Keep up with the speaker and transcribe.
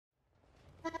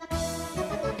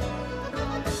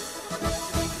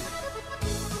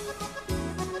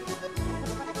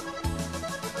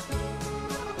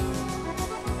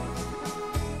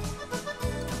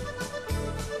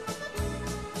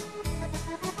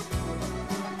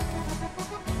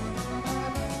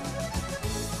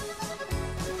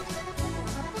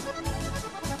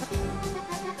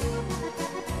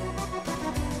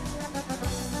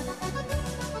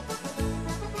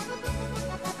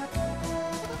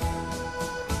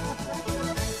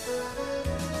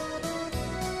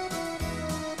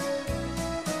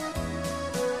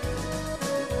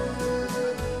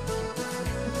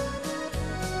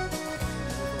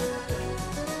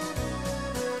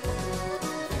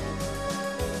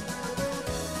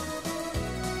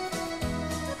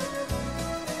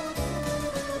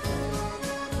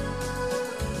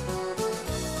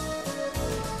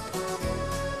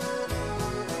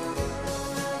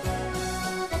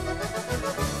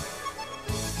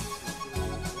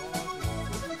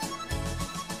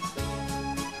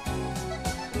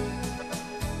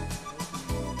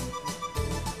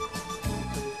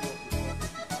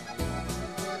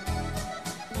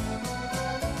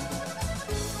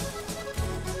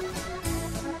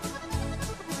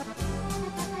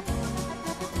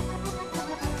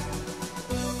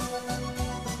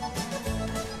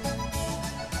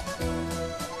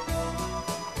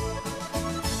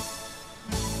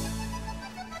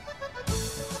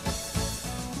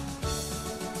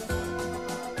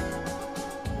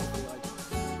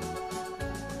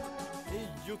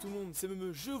monde, c'est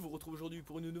Meme, je vous retrouve aujourd'hui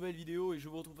pour une nouvelle vidéo et je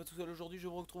vous retrouve pas tout seul aujourd'hui, je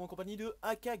vous retrouve en compagnie de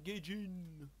Akagejin.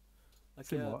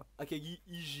 C'est moi. Akagi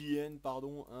IJN,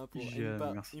 pardon, hein, pour IGN,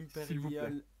 merci. S'il vous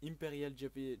plaît. Imperial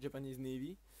Japanese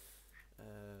Navy.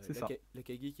 C'est ça.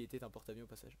 L'Akagi qui était un porte-avions au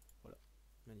passage. Voilà,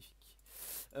 magnifique.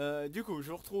 Du coup,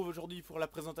 je vous retrouve aujourd'hui pour la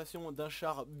présentation d'un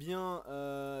char bien,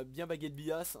 bien bagué de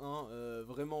bias, hein,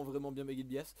 vraiment bien bagué de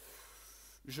bias.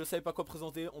 Je savais pas quoi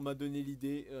présenter, on m'a donné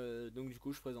l'idée, donc du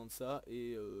coup je présente ça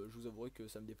et je vous avouerai que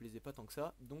ça me déplaisait pas tant que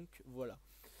ça, donc voilà.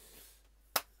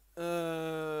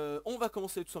 On va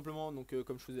commencer tout simplement, donc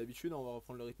comme je faisais d'habitude, on va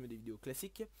reprendre le rythme des vidéos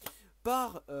classiques,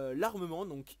 par l'armement.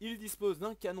 Donc il dispose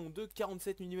d'un canon de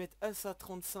 47 mm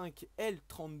SA-35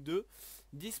 L32,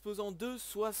 disposant de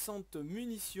 60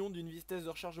 munitions d'une vitesse de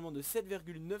rechargement de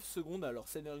 7,9 secondes. Alors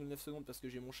 7,9 secondes parce que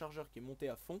j'ai mon chargeur qui est monté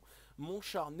à fond. Mon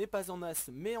char n'est pas en as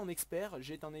mais en expert.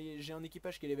 J'ai un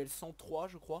équipage qui est level 103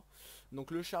 je crois. Donc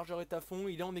le chargeur est à fond,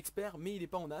 il est en expert mais il n'est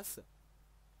pas en as.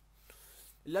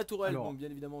 La tourelle, Alors, bon, bien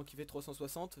évidemment, qui fait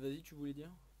 360. Vas-y, tu voulais dire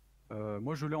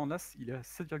moi je l'ai en as, il est à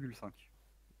 7,5.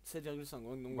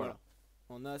 7,5, donc voilà.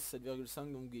 En as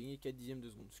 7,5, donc gagner 4 dixièmes de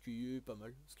seconde, ce qui est pas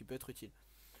mal, ce qui peut être utile.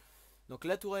 Donc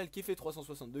la tourelle qui fait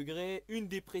 360 degrés, une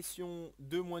dépression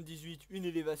de moins 18, une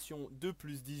élévation de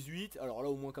plus 18. Alors là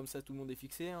au moins comme ça tout le monde est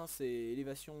fixé, hein, c'est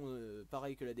élévation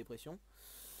pareil que la dépression.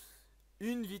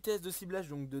 Une vitesse de ciblage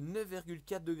donc de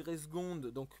 9,4 degrés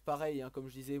seconde, donc pareil hein, comme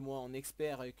je disais moi en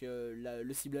expert avec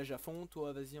le ciblage à fond.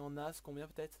 Toi vas-y en as, combien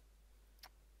peut-être?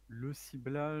 Le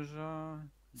ciblage,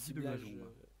 10 degrés Ciblage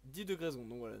secondes. 10 degrés seconde,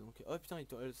 donc voilà, donc oh putain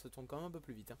ça tourne quand même un peu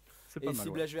plus vite hein. C'est Et pas mal, ouais.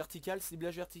 ciblage vertical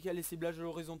et ciblage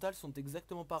horizontal sont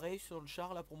exactement pareils sur le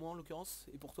char là pour moi en l'occurrence.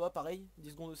 Et pour toi pareil, 10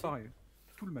 secondes aussi? Pareil,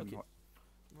 tout le même, Ok.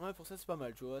 ouais. Ouais, pour ça c'est pas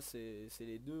mal, tu vois, c'est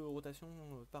les deux rotations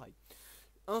pareil.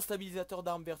 Un stabilisateur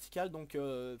d'armes verticale, donc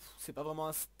c'est pas vraiment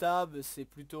un stab, c'est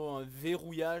plutôt un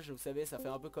verrouillage, vous savez, ça fait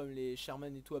un peu comme les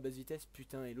Sherman et tout à basse vitesse.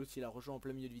 Putain, et l'autre il a rejoint en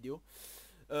plein milieu de vidéo.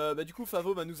 Bah du coup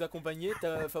Favo va nous accompagner.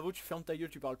 Favo, tu fermes ta gueule,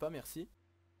 tu parles pas, merci.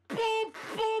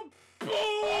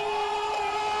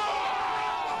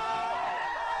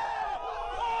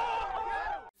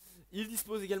 Il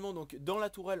dispose également donc dans la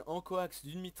tourelle en coax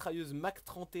d'une mitrailleuse Mach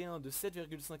 31 de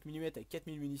 7,5 mm avec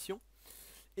 4000 munitions.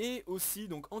 Et aussi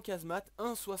donc en casemate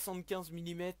un 75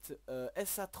 mm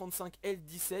SA-35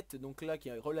 L17, donc là qui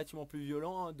est relativement plus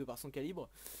violent hein, de par son calibre.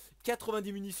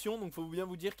 90 munitions, donc faut bien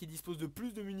vous dire qu'il dispose de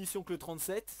plus de munitions que le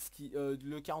 37,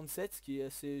 le 47, ce qui est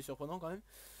assez surprenant quand même.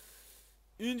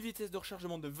 Une vitesse de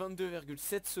rechargement de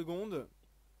 22,7 secondes.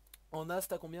 En as,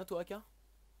 t'as combien toi AK?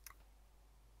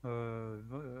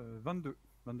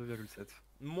 22,7.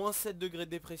 Moins 7 degrés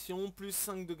de dépression, plus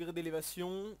 5 degrés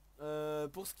d'élévation.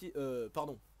 Pour ce qui...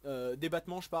 pardon.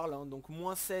 Débattement je parle, hein, donc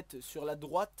moins 7 sur la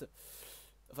droite,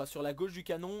 enfin sur la gauche du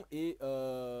canon, et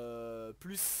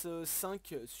plus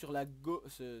 5 sur la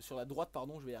droite,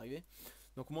 pardon, je vais y arriver.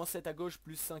 Donc moins 7 à gauche,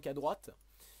 plus 5 à droite.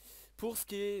 Pour ce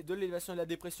qui est de l'élévation et de la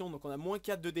dépression, donc on a moins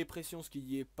 4 de dépression, ce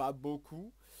qui est pas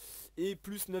beaucoup. Et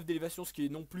plus 9 d'élévation, ce qui est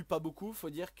non plus pas beaucoup. Faut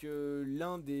dire que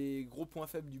l'un des gros points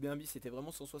faibles du B1 c'était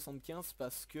vraiment 175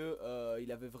 parce que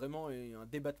il avait vraiment un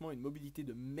débattement et une mobilité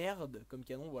de merde comme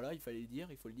canon, voilà, il fallait le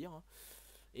dire, il faut le dire. Hein.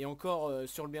 Et encore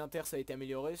sur le B1 TER ça a été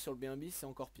amélioré, sur le B1 c'est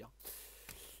encore pire.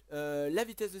 La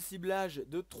vitesse de ciblage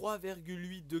de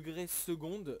 3,8 degrés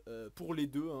secondes pour les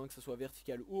deux, hein, que ce soit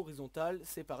vertical ou horizontal,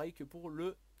 c'est pareil que pour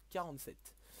le 47.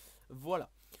 Voilà.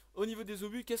 Au niveau des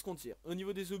obus, qu'est-ce qu'on tire? Au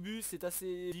niveau des obus, c'est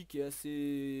assez vite et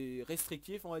assez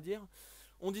restrictif, on va dire.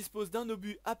 On dispose d'un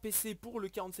obus APC pour le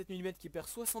 47 mm qui perd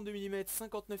 62 mm,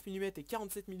 59 mm et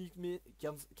 47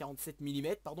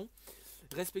 mm, pardon,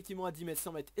 respectivement à 10 m,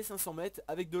 100 m et 500 m.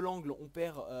 Avec de l'angle, on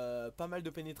perd pas mal de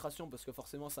pénétration parce que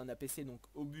forcément c'est un APC, donc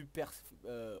obus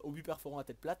perforant à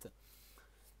tête plate.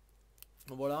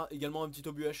 Voilà, également un petit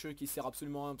obus HE qui sert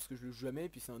absolument à rien parce que je le joue jamais, et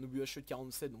puis c'est un obus HE de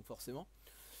 47 donc forcément.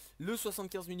 Le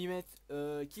 75 mm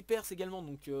qui perce également,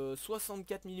 donc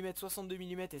 64 mm, 62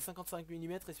 mm et 55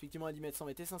 mm respectivement à 10 m, 100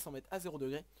 m et 500 m à 0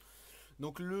 degré.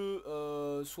 Donc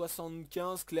le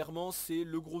 75 clairement c'est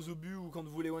le gros obus ou quand vous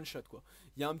voulez one shot quoi.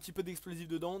 Il y a un petit peu d'explosif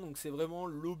dedans, donc c'est vraiment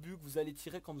l'obus que vous allez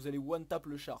tirer quand vous allez one tap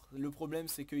le char. Le problème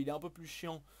c'est qu'il est un peu plus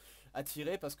chiant à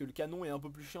tirer parce que le canon est un peu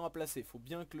plus chiant à placer. Faut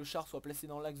bien que le char soit placé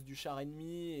dans l'axe du char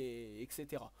ennemi et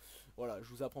etc. Voilà, je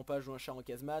vous apprends pas à jouer un char en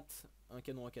casemate, un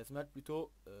canon en casemate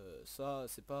plutôt. Ça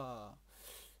c'est pas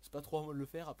trop à moi de le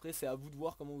faire. Après c'est à vous de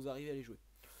voir comment vous arrivez à les jouer.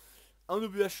 Un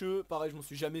obus HE, pareil je m'en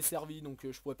suis jamais servi donc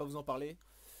je pourrais pas vous en parler.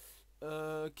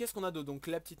 Qu'est-ce qu'on a d'autre? Donc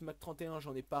la petite Mach 31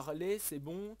 j'en ai parlé, c'est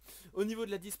bon. Au niveau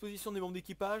de la disposition des membres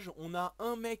d'équipage, on a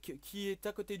un mec qui est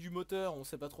à côté du moteur, on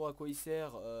sait pas trop à quoi il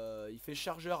sert, il fait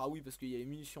chargeur, ah oui parce qu'il y a les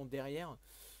munitions derrière.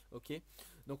 Ok,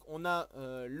 Donc on a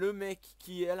le mec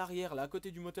qui est à l'arrière, là à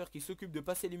côté du moteur, qui s'occupe de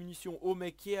passer les munitions au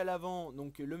mec qui est à l'avant.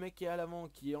 Donc le mec qui est à l'avant,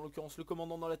 qui est en l'occurrence le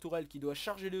commandant dans la tourelle, qui doit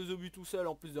charger les obus tout seul,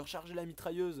 en plus de recharger la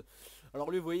mitrailleuse.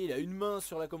 Alors lui, vous voyez, il a une main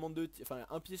sur la commande de tir, enfin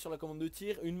un pied sur la commande de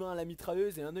tir, une main à la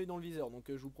mitrailleuse et un œil dans le viseur. Donc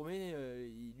je vous promets,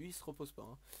 lui il se repose pas,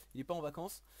 hein. Il est pas en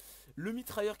vacances. Le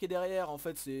mitrailleur qui est derrière, en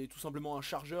fait c'est tout simplement un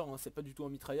chargeur, hein. C'est pas du tout un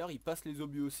mitrailleur, il passe les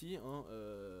obus aussi, hein.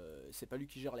 C'est pas lui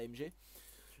qui gère la MG.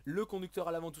 Le conducteur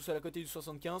à l'avant tout seul à côté du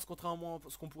 75, contrairement à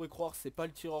ce qu'on pourrait croire, c'est pas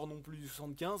le tireur non plus du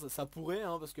 75, ça pourrait,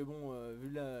 hein, parce que bon,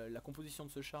 vu la composition de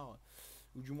ce char,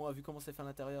 ou du moins vu comment c'est fait à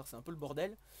l'intérieur, c'est un peu le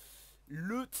bordel.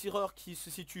 Le tireur qui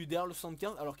se situe derrière le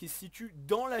 75, alors qu'il se situe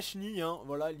dans la chenille, hein,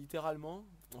 voilà, littéralement,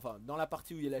 enfin dans la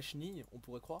partie où il y a la chenille, on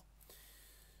pourrait croire.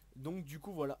 Donc du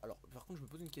coup voilà, alors par contre je me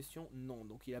pose une question, non,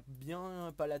 donc il a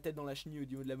bien pas la tête dans la chenille au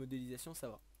niveau de la modélisation, ça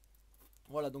va.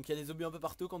 Voilà, donc il y a des obus un peu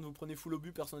partout. Quand vous prenez full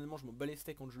obus, personnellement je m'en bats les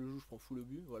steaks quand je le joue, je prends full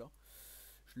obus, voilà.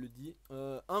 Je le dis.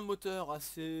 Un moteur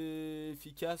assez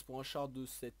efficace pour un char de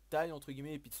cette taille entre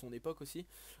guillemets et puis de son époque aussi.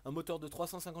 Un moteur de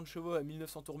 350 chevaux à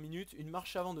 1900 tours minute. Une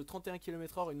marche avant de 31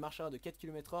 km/h, une marche arrière de 4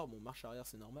 km/h. Bon, marche arrière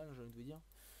c'est normal, j'ai envie de vous dire.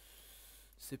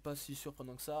 C'est pas si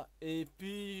surprenant que ça. Et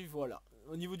puis voilà.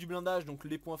 Au niveau du blindage, donc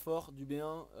les points forts du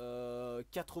B1,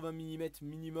 80 mm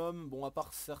minimum. Bon, à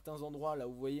part certains endroits là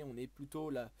où vous voyez, on est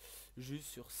plutôt là juste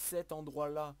sur cet endroit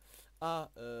là à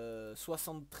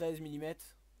 73 mm.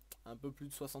 Un peu plus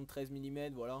de 73 mm,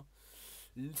 voilà.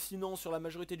 Sinon sur la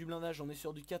majorité du blindage on est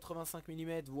sur du 85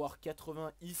 mm voire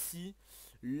 80 ici.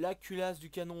 La culasse du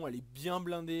canon elle est bien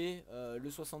blindée, le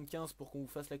 75 pour qu'on vous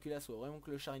fasse la culasse faut vraiment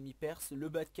que le char ennemi perce. Le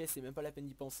bas de caisse c'est même pas la peine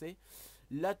d'y penser.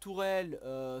 La tourelle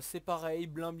c'est pareil,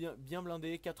 bien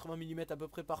blindé, 80 mm à peu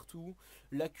près partout.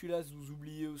 La culasse vous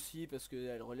oubliez aussi parce qu'elle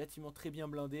est relativement très bien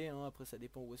blindée, hein. Après ça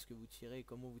dépend où est-ce que vous tirez et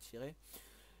comment vous tirez.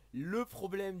 Le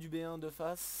problème du B1 de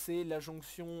face c'est la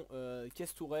jonction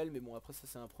caisse-tourelle, mais bon après ça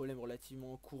c'est un problème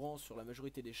relativement courant sur la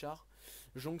majorité des chars.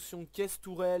 Jonction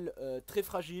caisse-tourelle très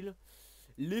fragile.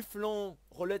 Les flancs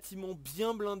relativement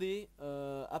bien blindés,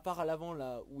 à part à l'avant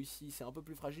là où ici c'est un peu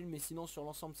plus fragile, mais sinon sur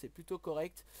l'ensemble c'est plutôt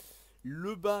correct.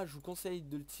 Le bas je vous conseille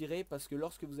de le tirer parce que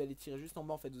lorsque vous allez tirer juste en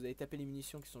bas en fait vous allez taper les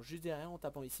munitions qui sont juste derrière en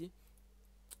tapant ici.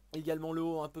 Également le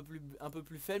haut un peu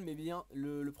plus faible, mais bien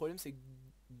le problème c'est que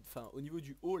enfin au niveau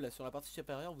du haut là sur la partie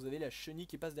supérieure vous avez la chenille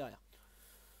qui passe derrière.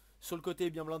 Sur le côté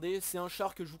bien blindé, c'est un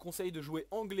char que je vous conseille de jouer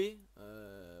anglais.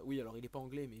 Oui alors il est pas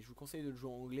anglais mais je vous conseille de le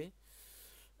jouer en anglais.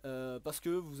 Parce que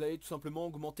vous allez tout simplement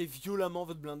augmenter violemment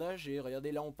votre blindage. Et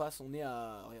regardez là on passe, on est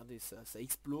à, regardez ça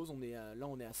explose, on est à, là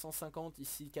on est à 150,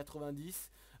 ici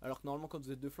 90. Alors que normalement quand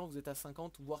vous êtes de flanc vous êtes à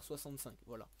 50 voire 65,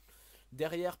 voilà.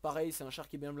 Derrière pareil c'est un char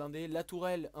qui est bien blindé. La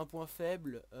tourelle un point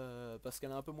faible parce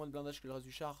qu'elle a un peu moins de blindage que le reste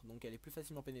du char, donc elle est plus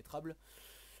facilement pénétrable.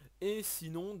 Et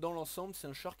sinon dans l'ensemble c'est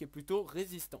un char qui est plutôt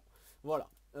résistant. Voilà.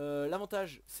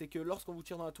 L'avantage c'est que lorsqu'on vous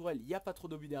tire dans la tourelle il n'y a pas trop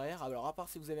d'obus derrière. Alors à part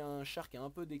si vous avez un char qui a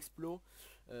un peu d'explos,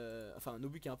 enfin un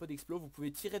obus qui a un peu d'explos, vous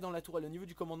pouvez tirer dans la tourelle au niveau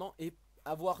du commandant et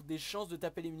avoir des chances de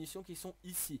taper les munitions qui sont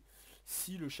ici.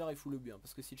 Si le char est full obus, hein,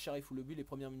 parce que si le char est full obus les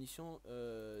premières munitions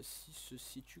se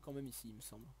situent quand même ici il me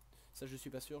semble. Ça je suis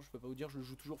pas sûr, je peux pas vous dire, je le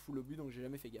joue toujours full obus donc j'ai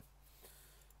jamais fait gaffe.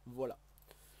 Voilà.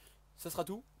 Ça sera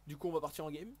tout, du coup on va partir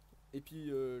en game. Et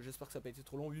puis j'espère que ça n'a pas été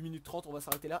trop long, 8 minutes 30, on va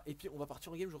s'arrêter là. Et puis on va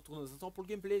partir en game, je retourne dans un instant pour le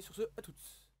gameplay. Sur ce, à toutes.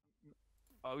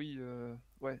 Ah oui,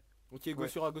 ouais. Ok, go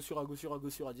sur A, go sur A, go sur A, go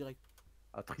sur A, direct.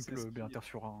 À triple B inter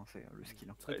sur A, hein, c'est le skill.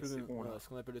 Hein. Triple c'est B, bon, voilà, ce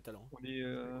qu'on appelle le talent. On est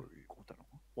Gros talent.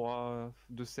 3,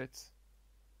 2-7,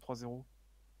 3-0.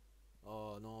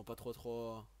 Oh non, pas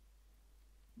 3-3.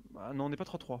 Ah non, on n'est pas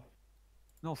 3-3.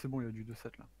 Non, c'est bon, il y a du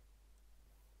 2-7 là.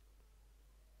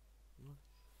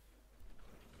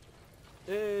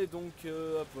 Et donc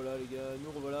hop voilà les gars,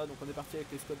 nous revoilà, donc on est parti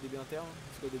avec les squads des B1 TER,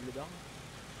 squad des blédards.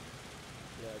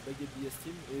 La baguette BIAS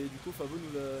Team, et du coup Favo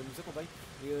nous accompagne.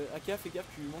 Et Aka, fais gaffe,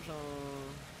 tu manges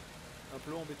un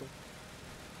plot en béton.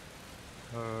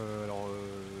 Alors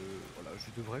voilà, je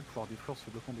devrais pouvoir détruire ce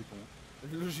bloc en béton.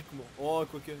 Logiquement. Oh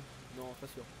quoique, non pas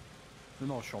sûr.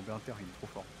 Non, je suis en B1 TER, il est trop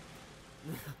fort.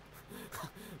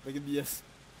 Baguette BIAS.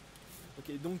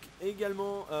 Ok, donc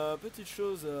également, petite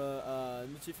chose à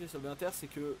notifier sur le B1 TER, c'est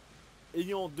que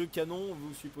ayant deux canons,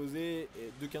 vous supposez,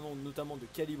 et deux canons notamment de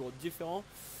calibres différents,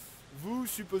 vous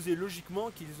supposez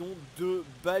logiquement qu'ils ont deux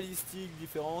balistiques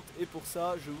différentes. Et pour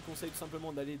ça, je vous conseille tout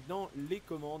simplement d'aller dans les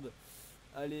commandes.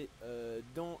 Allez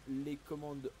dans les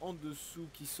commandes en dessous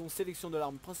qui sont sélection de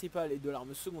l'arme principale et de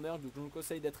l'arme secondaire. Donc je vous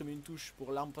conseille d'attribuer une touche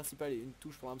pour l'arme principale et une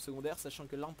touche pour l'arme secondaire, sachant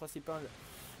que l'arme principale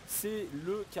c'est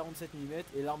le 47 mm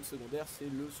et l'arme secondaire c'est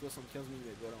le 75 mm,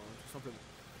 voilà, hein, tout simplement.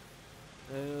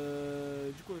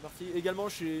 Du coup on est parti. Également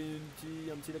j'ai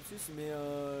un petit lapsus, mais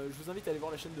je vous invite à aller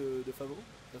voir la chaîne de Favo,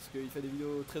 parce qu'il fait des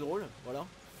vidéos très drôles, voilà.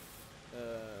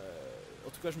 En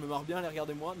tout cas je me marre bien à les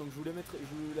regarder moi, donc je vous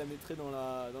la mettrai dans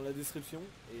la description.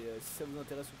 Et si ça vous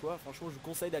intéresse ou quoi, franchement je vous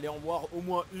conseille d'aller en voir au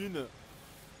moins une.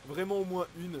 Vraiment au moins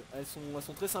une. Elles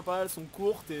sont très sympas, elles sont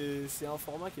courtes et c'est un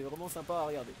format qui est vraiment sympa à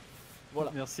regarder. Voilà.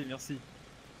 Merci, merci.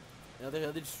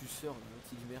 Regardez le suceur,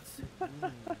 il dit merci.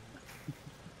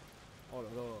 Oh là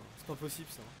là, c'est pas possible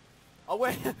ça. Ah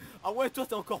ouais, toi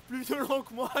t'es encore plus violent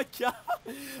que moi, K.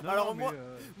 Alors moi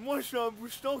je suis un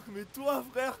bouche-tank, mais toi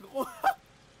frère gros.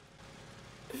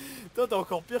 Toi t'es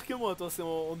encore pire que moi, toi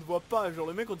on ne voit pas, genre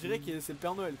le mec on dirait que c'est le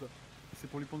Père Noël quoi. C'est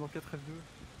pour les Pendant 4 F2.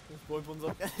 C'est pour répondre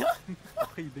à...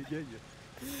 Après il bégaye.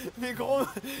 Mais gros,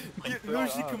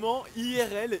 logiquement,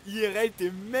 IRL t'es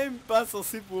même pas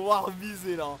censé pouvoir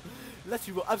viser là. Là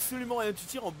tu vois absolument rien, tu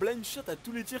tires en blind shot à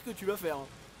tous les tirs que tu vas faire.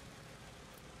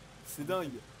 C'est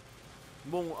dingue.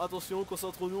 Bon, attention,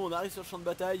 concentrons-nous, on arrive sur le champ de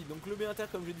bataille. Donc le B1 TER,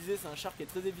 comme je disais, c'est un char qui est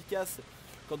très efficace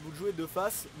quand vous le jouez de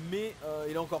face, mais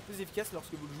il est encore plus efficace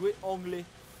lorsque vous le jouez anglais.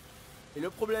 Et le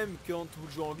problème quand vous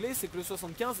le jouez anglais, c'est que le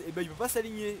 75, eh ben, il peut pas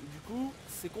s'aligner. Du coup,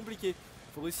 c'est compliqué. Il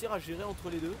faut réussir à gérer entre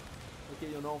les deux. Ok,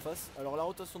 il y en a en face. Alors la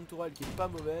rotation de tourelle qui est pas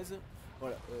mauvaise.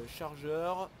 Voilà,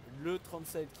 chargeur. Le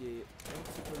 37 qui est un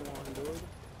petit peu loin de l'autre.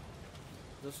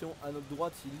 Attention, à notre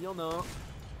droite, il y en a un.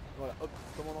 Voilà, hop,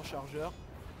 commandant chargeur.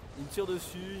 Il tire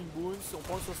dessus, il bounce, on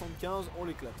prend le 75, on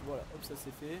l'éclate. Voilà, hop, ça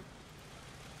c'est fait.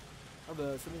 Ah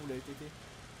bah c'est bon, vous l'avez pété.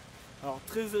 Alors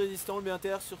très résistant le B1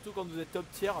 TER, surtout quand vous êtes top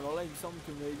tier. Alors là il me semble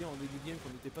que vous m'avez dit en début de game qu'on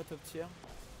n'était pas top tier.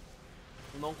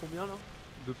 On est en combien là?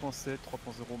 2.7, 3.0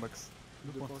 max.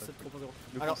 2.7,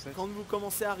 3.0. Alors quand vous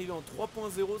commencez à arriver en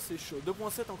 3.0 c'est chaud.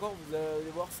 2.7 encore, vous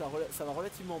allez voir, ça va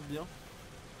relativement bien.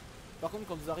 Par contre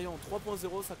quand vous arrivez en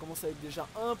 3.0 ça commence à être déjà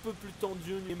un peu plus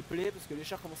tendu le gameplay, parce que les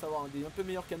chars commencent à avoir un peu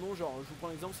meilleurs canons. Genre je vous prends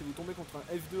l'exemple, si vous tombez contre un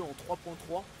F2 en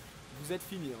 3.3, vous êtes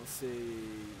fini hein.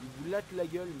 Il vous latte la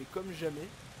gueule mais comme jamais.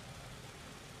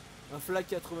 Un flag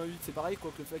 88 c'est pareil,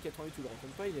 quoique le flag 88 tu le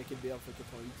rencontres pas, il est à quel BR le flag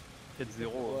 88? 4-0.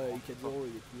 Ouais, 4-0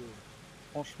 il est plus haut.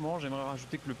 Franchement j'aimerais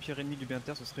rajouter que le pire ennemi du B1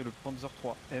 TER ce serait le Panzer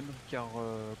 3M, car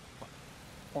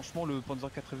franchement le Panzer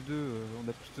 4F2 on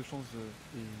a plus de chances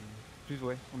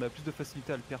on a plus de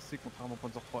facilité à le percer, contrairement au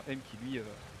Panzer 3M qui lui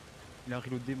il a un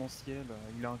reload démentiel,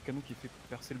 il a un canon qui fait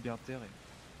percer le B1 TER et...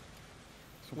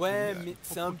 Ouais mais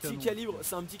c'est un petit calibre,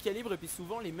 et puis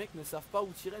souvent les mecs ne savent pas où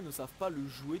tirer, ne savent pas le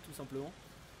jouer tout simplement.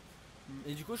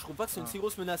 Et du coup je trouve pas que c'est une si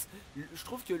grosse menace. Je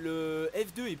trouve que le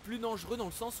F2 est plus dangereux dans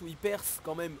le sens où il perce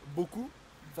quand même beaucoup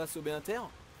face au B1 TER.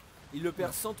 Il le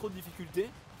perce sans trop de difficulté.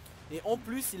 Et en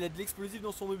plus il a de l'explosif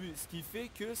dans son obus, ce qui fait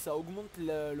que ça augmente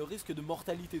le risque de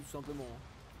mortalité tout simplement.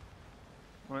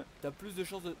 Ouais. T'as plus de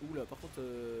chances de... Oula par contre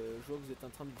je vois que vous êtes en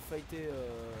train de fighter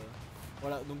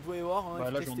Voilà donc vous pouvez voir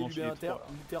hein, là, j'en du B1 TER,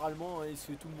 littéralement hein, il se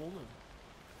fait tout le monde.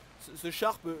 Ce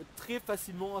char peut très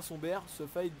facilement à son BR se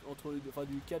fight entre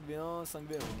du 4v1,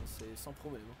 5v1, hein, c'est sans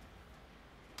problème.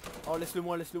 Oh laisse-le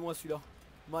moi celui-là.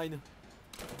 Mine.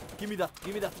 Give me that.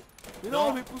 Mais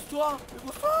non, mais pousse-toi.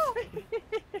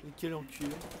 Mais quel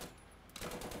enculé.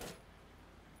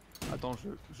 Attends,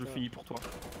 je finis pour toi.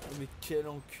 Oh, mais quel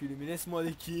enculé, mais laisse-moi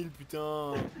des kills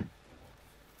putain.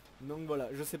 Donc voilà,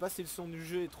 je sais pas si le son du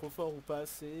jeu est trop fort ou pas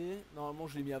assez. Normalement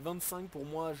je l'ai mis à 25, pour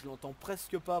moi je l'entends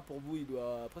presque pas, pour vous il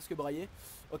doit presque brailler.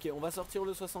 Ok, on va sortir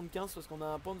le 75 parce qu'on a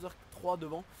un Panzer 3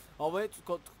 devant. Alors ouais,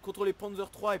 contre les Panzer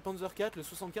 3 et Panzer 4, le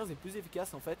 75 est plus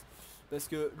efficace en fait. Parce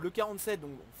que le 47, donc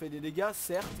on fait des dégâts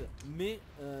certes, mais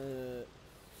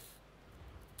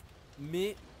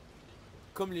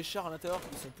comme les chars à l'intérieur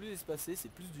qui sont plus espacés, c'est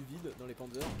plus du vide dans les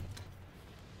Panzer.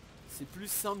 C'est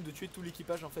plus simple de tuer tout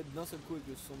l'équipage en fait d'un seul coup avec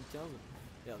le 75.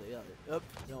 Regardez, hop,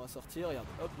 et on va sortir, regarde,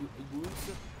 hop, il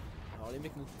boost. Alors les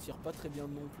mecs ne tirent pas très bien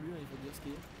non plus, hein, il faut dire ce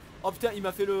qu'il y a. Oh putain, il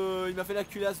m'a fait la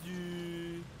culasse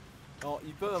du... Alors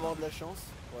ils peuvent avoir de la chance,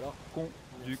 voilà.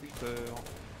 Conducteur.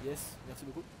 Yes, merci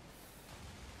beaucoup.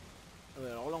 Ouais,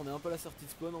 alors là on est un peu à la sortie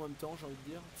de spawn en même temps, j'ai envie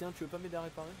de dire. Tiens, tu veux pas m'aider à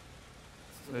réparer?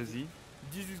 Vas-y.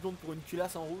 18 secondes pour une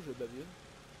culasse en rouge, bah vieux.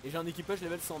 Et j'ai un équipage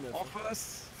level 109. En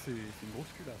face. C'est une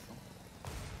grosse culasse hein.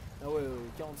 Ah ouais,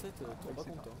 47, tu te rends pas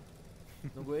compte hein.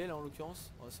 Donc vous voyez là en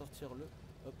l'occurrence, on va sortir le...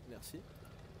 Hop, merci.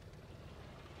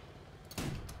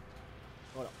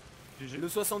 Voilà. Le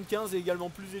 75 est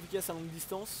également plus efficace à longue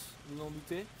distance, vous en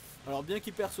doutez. Alors bien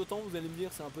qu'il perce autant, vous allez me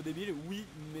dire c'est un peu débile, oui,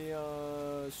 mais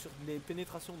sur les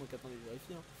pénétrations, donc attendez, je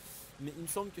vérifie hein. Mais il me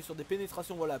semble que sur des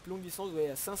pénétrations, voilà, à plus longue distance, vous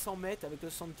voyez à 500 mètres, avec le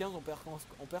 75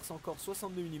 on perce encore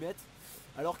 62 mm,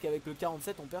 alors qu'avec le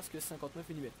 47 on perce que 59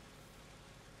 mm.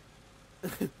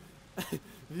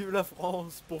 Vive la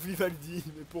France pour Vivaldi,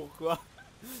 mais pourquoi?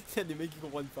 Il y a des mecs qui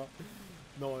comprennent pas.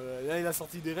 Non, là il a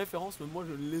sorti des références, mais moi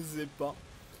je ne les ai pas.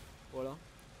 Voilà.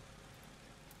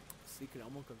 C'est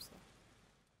clairement comme ça.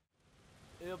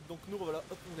 Et hop, donc nous voilà,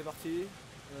 hop, on est parti.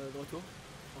 De retour.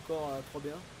 Encore trop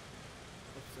bien.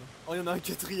 Oh putain. Oh, il y en a un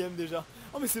quatrième déjà.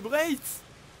 Oh, mais c'est Bright.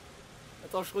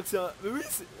 Attends, je crois que c'est un... Mais oui,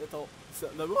 c'est... Attends, c'est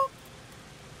un abo.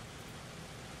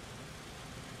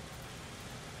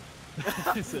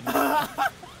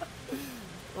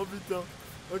 Oh putain.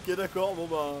 Ok, d'accord, bon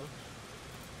bah...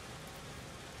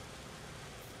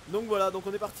 Donc voilà, donc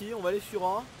on est parti, on va aller sur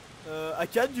A. À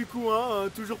 4 du coup, hein,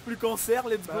 toujours plus cancer,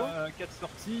 let's go. 4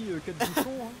 sorties, 4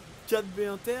 boutons. Hein. 4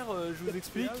 B1 TER, je vous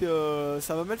explique,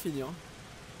 ça va mal finir.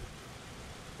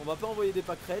 On va pas envoyer des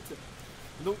pâquerettes.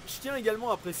 Donc je tiens également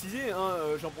à préciser, hein,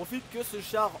 j'en profite, que ce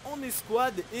char en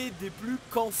escouade est des plus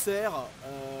cancer,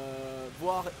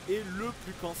 voire est le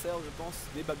plus cancer je pense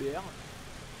des BABR.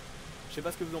 Je sais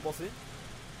pas ce que vous en pensez.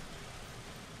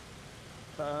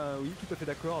 Oui, tout à fait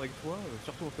d'accord avec toi,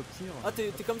 surtout au top tier. Ah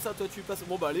t'es comme ça toi, tu passes.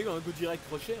 Bon bah allez, un go direct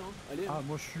crochet, hein. Allez. Ah hein.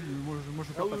 moi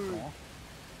je perds pas de temps. Hein.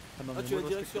 Ah tu vas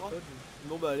direct sur A.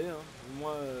 Bon bah allez, hein.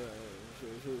 Moi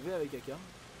je vais avec AK.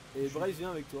 Et Bryce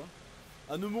vient avec toi.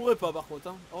 Ah ne mourrez pas par contre,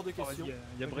 hein. Hors de question.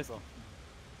 Il y a Brest.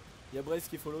 Il y a Brest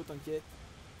qui follow, t'inquiète.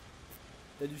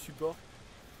 T'as du support.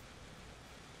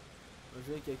 On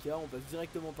joue avec AK, on passe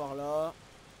directement par là.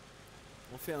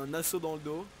 On fait un assaut dans le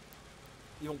dos.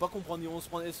 Ils vont pas comprendre, ils vont se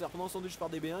faire prendre en sandwich par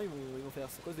des B1, ils vont faire,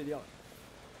 c'est quoi ce délire là?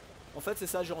 En fait c'est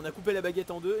ça, genre on a coupé la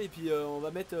baguette en deux et puis on va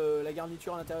mettre la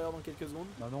garniture à l'intérieur dans quelques secondes.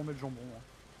 Bah non, on met le jambon.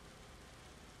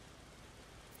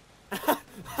 Hein.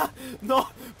 Non,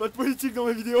 pas de politique dans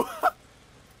mes vidéos.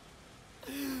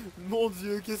 Mon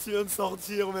dieu, qu'est-ce qui vient de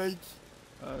sortir mec?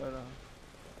 Ah là là.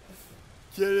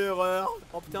 Quelle erreur.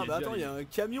 Oh putain, bah attends, il y a un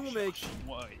camion mec.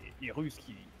 Chinois et Russes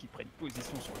qui prennent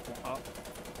position sur le point A.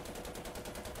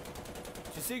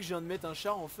 Tu sais que je viens de mettre un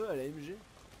char en feu à la MG.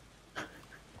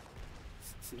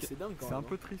 C'est dingue quand même. C'est un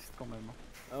peu triste quand même.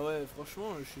 Ah ouais,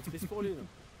 franchement, je suis triste pour lui là.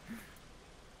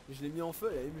 Je l'ai mis en feu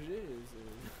à la MG.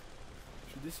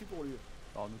 Je suis déçu pour lui.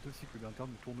 Alors note aussi que le BIAS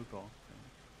ne tourne pas. Hein.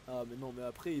 Ah mais non, mais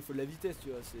après il faut de la vitesse, tu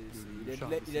vois.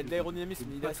 Il a de l'aérodynamisme,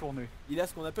 il a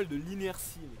ce qu'on appelle de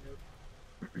l'inertie.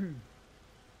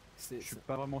 Je suis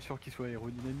pas vraiment sûr qu'il soit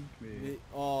aérodynamique, mais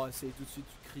oh, c'est tout de suite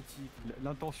critique.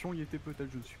 L'intention y était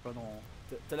peut-être, je ne suis pas dans...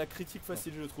 T'as la critique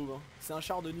facile je trouve. Hein. C'est un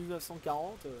char de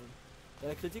 1940, t'as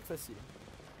la critique facile.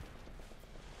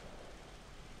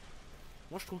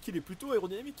 Moi je trouve qu'il est plutôt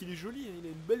aérodynamique, il est joli, hein. Il a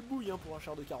une belle bouille hein, pour un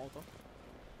char de 40. Hein.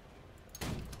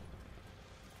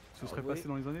 Ce serait passé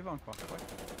dans les années 20 quoi. Ouais.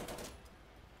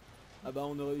 Ah bah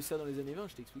on aurait eu ça dans les années 20,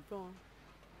 je t'explique pas. Hein.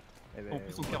 Eh ben, en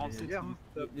plus, en 47,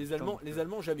 les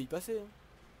Allemands jamais y passaient. Hein.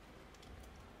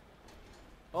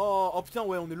 Oh putain,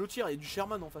 ouais, on est lotier, il y a du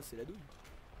Sherman en face, c'est la douille.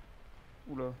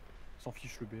 Oula. S'en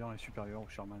fiche, le B1 est supérieur au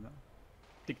Sherman.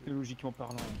 Technologiquement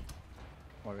parlant.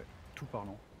 Ouais, tout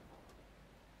parlant.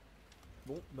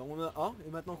 Bon, bah on a A, et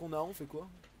maintenant qu'on a A, on fait quoi?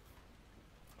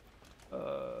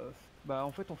 Bah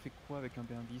en fait, on fait quoi avec un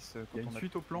B1 bis quand il y a une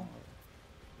suite au plan.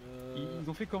 Ils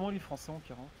ont fait comment les Français en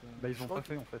 40 Bah ils ont pas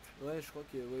fait en fait. Ouais je crois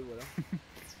que ouais voilà.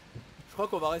 Je crois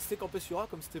qu'on va rester campé sur A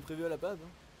comme c'était prévu à la base.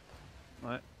 Hein.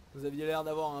 Ouais. Vous aviez l'air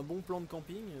d'avoir un bon plan de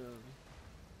camping.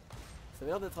 Ça a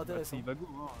l'air d'être intéressant. Trivago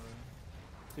hein.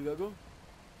 Trivago.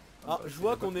 Ah je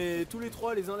vois qu'on est tous les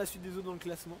trois les uns à la suite des autres dans le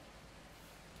classement.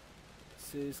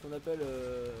 C'est ce qu'on appelle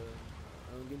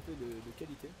un gameplay de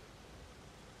qualité.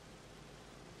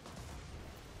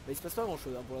 Mais il se passe pas grand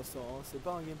chose hein, pour l'instant, hein. C'est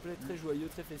pas un gameplay très joyeux,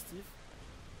 très festif.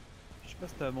 Je sais pas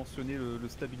si t'as mentionné le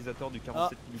stabilisateur du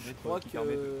 47 mm je crois qui que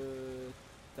permet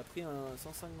t'as pris un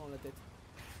 105 dans la tête.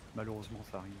 Malheureusement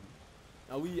ça arrive.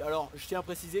 Ah oui, alors je tiens à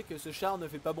préciser que ce char ne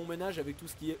fait pas bon ménage avec tout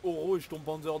ce qui est Oro et je tombe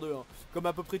Panzer 2 hein. Comme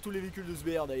à peu près tous les véhicules de ce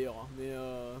BR d'ailleurs hein. Mais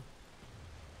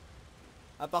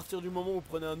à partir du moment où vous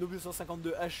prenez un obus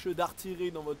 152 HE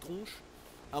d'artillerie dans votre tronche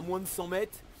à moins de 100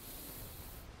 mètres,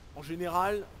 en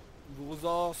général vous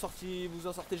en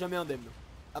sortez jamais indemne.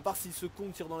 À part si ce con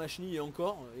tire dans la chenille et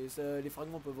encore, et ça, les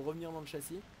fragments peuvent revenir dans le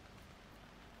châssis.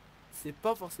 C'est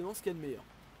pas forcément ce qu'il y a de meilleur.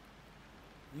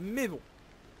 Mais bon,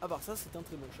 à part ça c'est un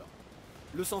très bon char.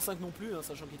 Le 105 non plus, hein,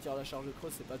 sachant qu'il tire à la charge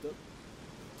creuse c'est pas top. De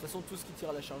toute façon tout ce qui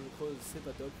tire à la charge creuse c'est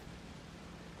pas top.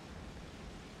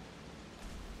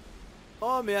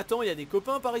 Oh mais attends, il y a des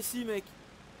copains par ici mec.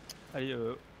 Allez,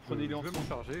 prenez-les en je vais m'en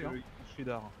charger. Hein. Je suis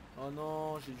d'art. Oh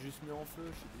non, j'ai juste mis en feu,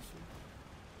 je suis déçu.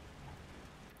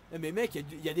 Eh mais mec,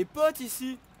 il y a des potes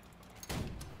ici.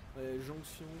 Ouais,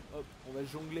 jonction, hop, on va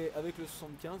jongler avec le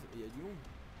 75 et il y a du monde.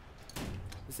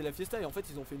 C'est la fiesta et en fait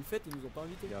ils ont fait une fête, ils nous ont pas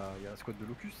invités. Il y a un squad de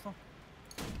locust. Hein.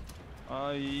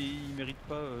 Ah, ils méritent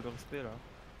pas le respect là.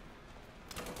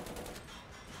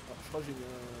 Ah, je crois que j'ai mis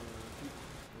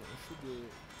un shoot de...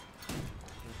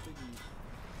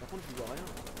 Par contre je vois rien.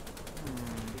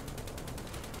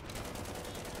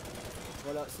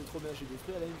 Voilà, c'est trop bien, j'ai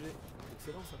détruit à l'AMG.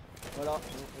 Excellent ça. Voilà,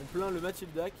 on plaint le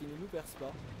Mathilda qui ne nous perce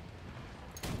pas.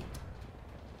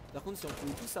 Par contre si on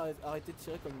pouvait tous arrêter de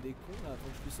tirer comme des cons là, avant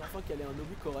que je puisse enfin caler un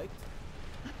obus correct.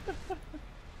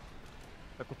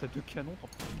 Bah, quand t'as 2 canons, t'en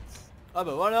profites. Ah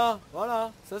bah voilà,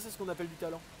 voilà, ça c'est ce qu'on appelle du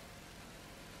talent.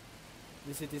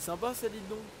 Mais c'était sympa ça, dites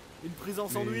donc. Une prise en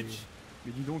sandwich.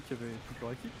 Mais dis donc qu'il y avait toute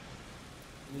leur équipe.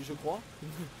 Mais je crois.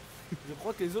 Je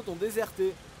crois que les autres ont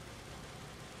déserté.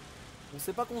 On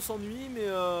sait pas qu'on s'ennuie mais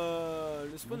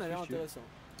le spawn a l'air intéressant.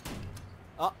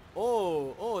 Ah,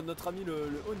 oh, notre ami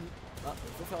le Oni. Ah,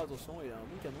 faut faire attention, il a un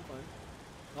bon canon quand même.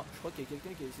 Ah, je crois qu'il y a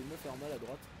quelqu'un qui a essayé de me faire mal à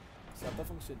droite. Ça n'a pas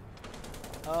fonctionné.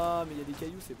 Ah, mais il y a des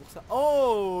cailloux, c'est pour ça.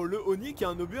 Oh, le Oni qui a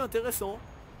un obus intéressant.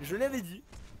 Je l'avais dit.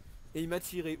 Et il m'a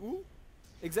tiré où?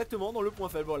 Exactement dans le point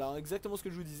faible. Voilà, exactement ce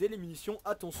que je vous disais. Les munitions,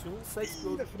 attention, ça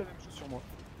explose. Il a fait la même chose sur moi.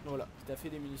 Voilà, t'as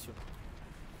fait des munitions.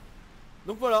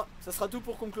 Donc voilà, ça sera tout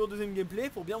pour conclure le deuxième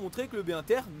gameplay. Pour bien montrer que le B1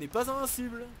 TER n'est pas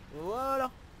invincible. Voilà.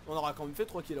 On aura quand même fait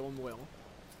 3 kills avant de mourir. Hein.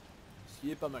 Ce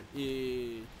qui est pas mal.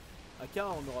 Et AK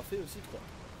on aura fait aussi 3.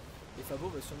 Et Fabo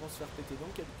va sûrement se faire péter dans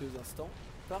quelques instants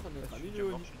par notre ami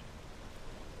Léonie.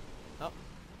 Ah,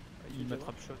 il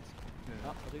m'attrape shot.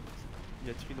 Ah, rip. Il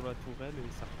a tiré dans la tourelle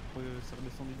et ça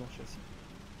redescendu dans le châssis.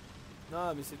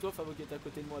 Ah mais c'est toi Fabo qui est à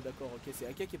côté de moi, d'accord, ok, c'est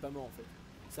AK qui est pas mort en fait.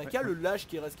 C'est AK le lâche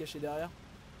qui reste caché derrière.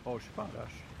 Oh je suis pas un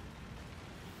lâche.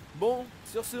 Bon,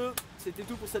 sur ce, c'était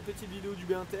tout pour cette petite vidéo du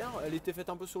B1 TER. Elle était faite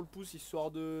un peu sur le pouce histoire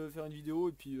de faire une vidéo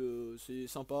et puis c'est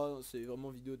sympa, c'est vraiment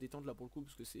vidéo détente là pour le coup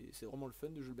parce que c'est vraiment le fun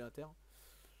de jouer le B1 TER.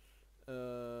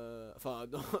 Enfin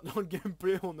dans le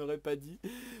gameplay on n'aurait pas dit.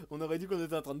 On aurait dit qu'on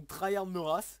était en train de tryhard nos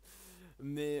races.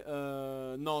 Mais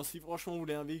non, si franchement vous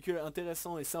voulez un véhicule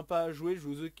intéressant et sympa à jouer,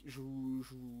 je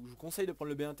vous conseille de prendre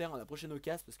le B1 TER à la prochaine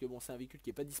occasion parce que bon c'est un véhicule qui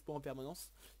est pas dispo en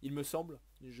permanence, il me semble,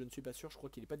 je ne suis pas sûr, je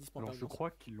crois qu'il est pas dispo en Alors permanence. je crois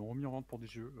qu'ils l'ont remis en vente pour des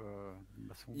jeux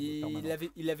Il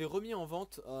l'avait remis en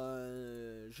vente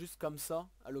juste comme ça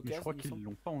à l'occasion. Mais je crois qu'ils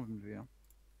l'ont pas enlevé hein.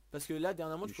 Parce que là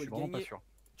dernièrement tu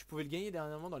pouvais le gagner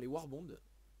dernièrement dans les Warbonds.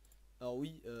 Alors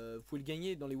oui, vous pouvez le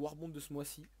gagner dans les Warbonds de ce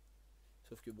mois-ci.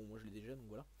 Sauf que bon moi je l'ai déjà donc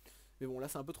voilà. Mais bon là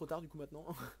c'est un peu trop tard du coup maintenant.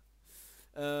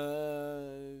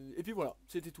 Et puis voilà,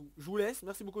 c'était tout. Je vous laisse,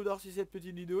 merci beaucoup d'avoir suivi cette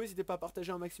petite vidéo. N'hésitez pas à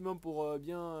partager un maximum pour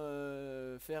bien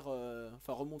faire,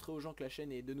 enfin remontrer aux gens que la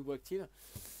chaîne est de nouveau active.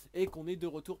 Et qu'on est de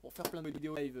retour pour faire plein de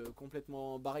vidéos live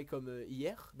complètement barrées comme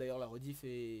hier. D'ailleurs la rediff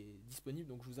est disponible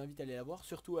donc je vous invite à aller la voir.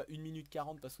 Surtout à 1 minute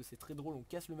 40 parce que c'est très drôle, on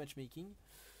casse le matchmaking.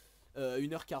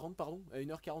 1h40 pardon,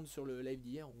 1h40 sur le live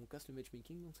d'hier, on casse le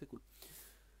matchmaking donc c'est cool.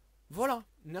 Voilà,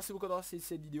 merci beaucoup d'avoir suivi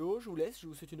cette vidéo, je vous laisse, je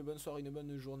vous souhaite une bonne soirée, une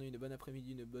bonne journée, une bonne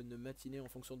après-midi, une bonne matinée en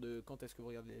fonction de quand est-ce que vous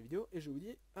regardez la vidéo. Et je vous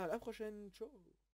dis à la prochaine, ciao.